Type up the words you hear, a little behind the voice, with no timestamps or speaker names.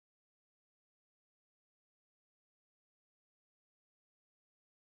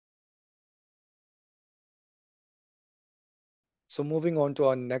So moving on to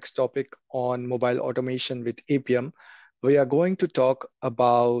our next topic on mobile automation with Appium, we are going to talk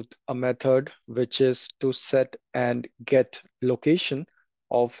about a method which is to set and get location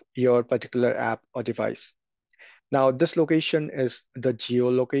of your particular app or device. Now, this location is the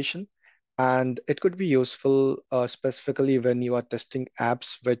geolocation, and it could be useful specifically when you are testing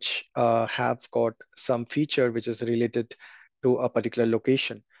apps which have got some feature which is related to a particular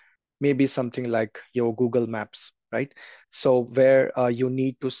location, maybe something like your Google Maps, right? So where you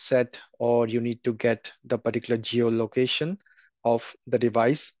need to set or you need to get the particular geolocation of the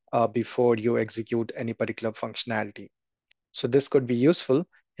device before you execute any particular functionality. So this could be useful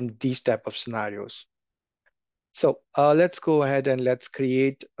in these type of scenarios. So let's go ahead and let's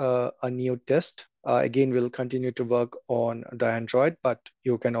create a new test. Again, we'll continue to work on the Android, but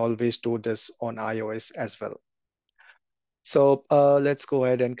you can always do this on iOS as well. So let's go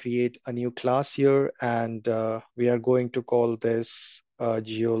ahead and create a new class here, and we are going to call this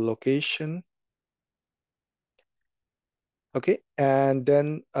geolocation. Okay, and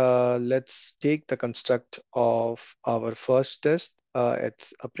then let's take the construct of our first test.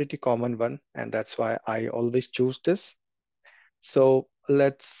 It's a pretty common one, and that's why I always choose this. So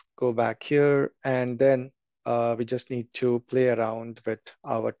let's go back here, and then we just need to play around with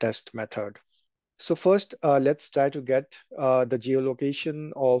our test method. So first, let's try to get the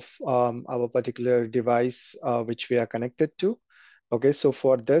geolocation of our particular device which we are connected to. Okay, so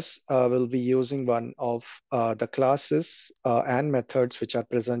for this, we'll be using one of the classes and methods which are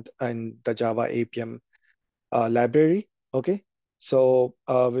present in the Java Appium library. Okay, so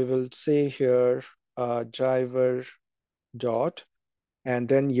we will say here driver dot, and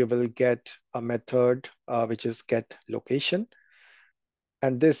then you will get a method which is get location.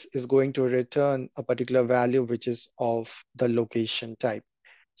 And this is going to return a particular value which is of the location type.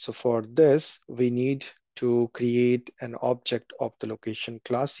 So for this, we need to create an object of the location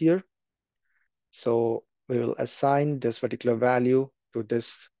class here. So we will assign this particular value to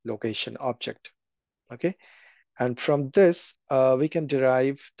this location object. Okay. And from this, we can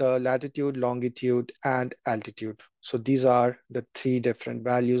derive the latitude, longitude, and altitude. So these are the three different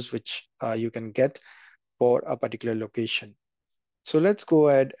values which you can get for a particular location. So let's go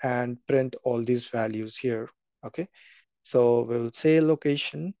ahead and print all these values here. Okay, so we'll say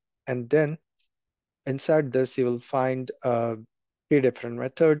location, and then inside this you will find three different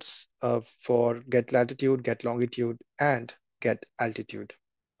methods for get latitude, get longitude, and get altitude.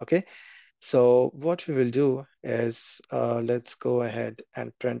 Okay, so what we will do is let's go ahead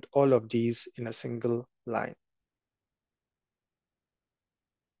and print all of these in a single line.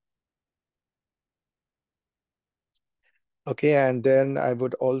 Okay, and then I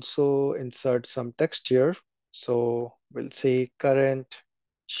would also insert some text here. So we'll say current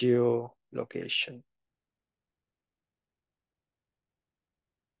geolocation.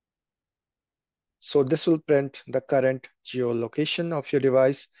 So this will print the current geolocation of your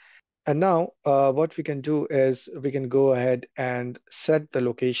device. And now what we can do is we can go ahead and set the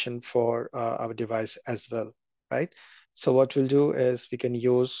location for our device as well, right? So what we'll do is we can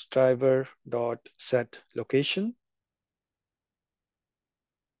use driver.setLocation.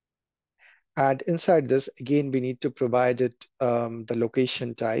 And inside this, again, we need to provide it the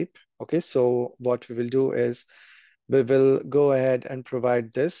location type. Okay, so what we will do is we will go ahead and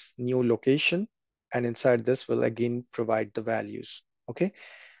provide this new location. And inside this, we'll again provide the values. Okay,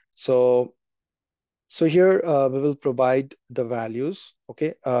 so here we will provide the values.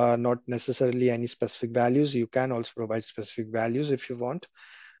 Okay, not necessarily any specific values. You can also provide specific values if you want.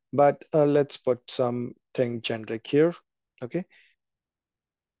 But let's put something generic here. Okay.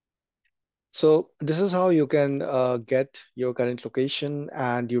 So this is how you can get your current location,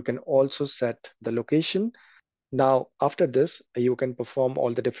 and you can also set the location. Now, after this, you can perform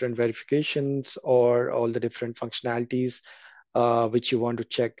all the different verifications or all the different functionalities which you want to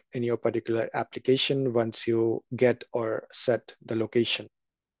check in your particular application once you get or set the location,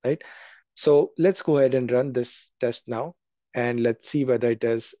 right? So let's go ahead and run this test now, and let's see whether it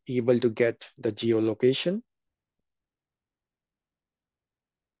is able to get the geolocation.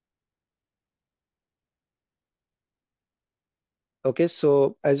 Okay,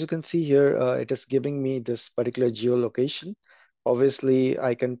 so as you can see here, it is giving me this particular geolocation. Obviously,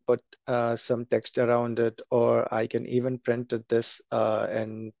 I can put some text around it, or I can even print this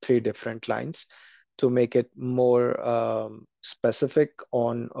in three different lines to make it more specific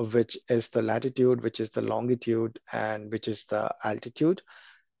on which is the latitude, which is the longitude, and which is the altitude.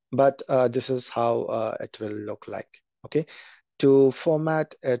 But this is how it will look like. Okay, to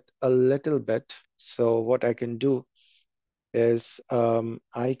format it a little bit, so what I can do is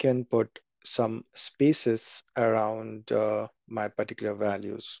I can put some spaces around my particular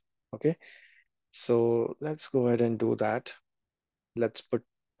values. Okay, so let's go ahead and do that. Let's put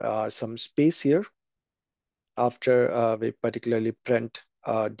some space here after we particularly print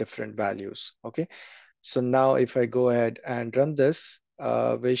different values. Okay, so now if I go ahead and run this,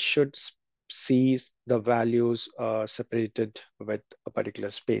 we should see the values separated with a particular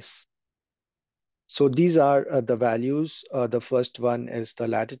space. So these are the values. The first one is the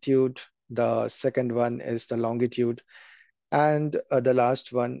latitude, the second one is the longitude, and the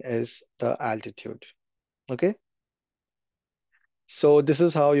last one is the altitude. Okay, so this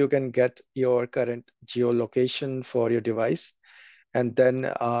is how you can get your current geolocation for your device. And then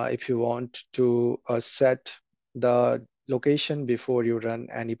if you want to set the location before you run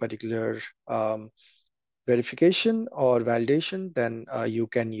any particular verification or validation, then you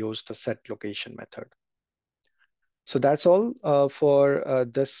can use the set location method. So that's all for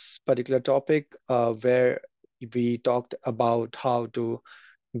this particular topic where we talked about how to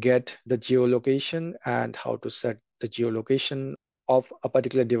get the geolocation and how to set the geolocation of a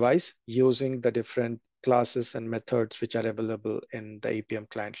particular device using the different classes and methods which are available in the Appium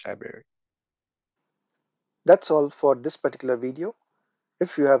client library. That's all for this particular video.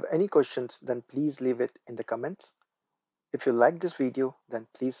 If you have any questions, then please leave it in the comments. If you like this video, then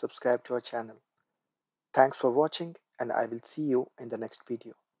please subscribe to our channel. Thanks for watching, and I will see you in the next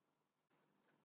video.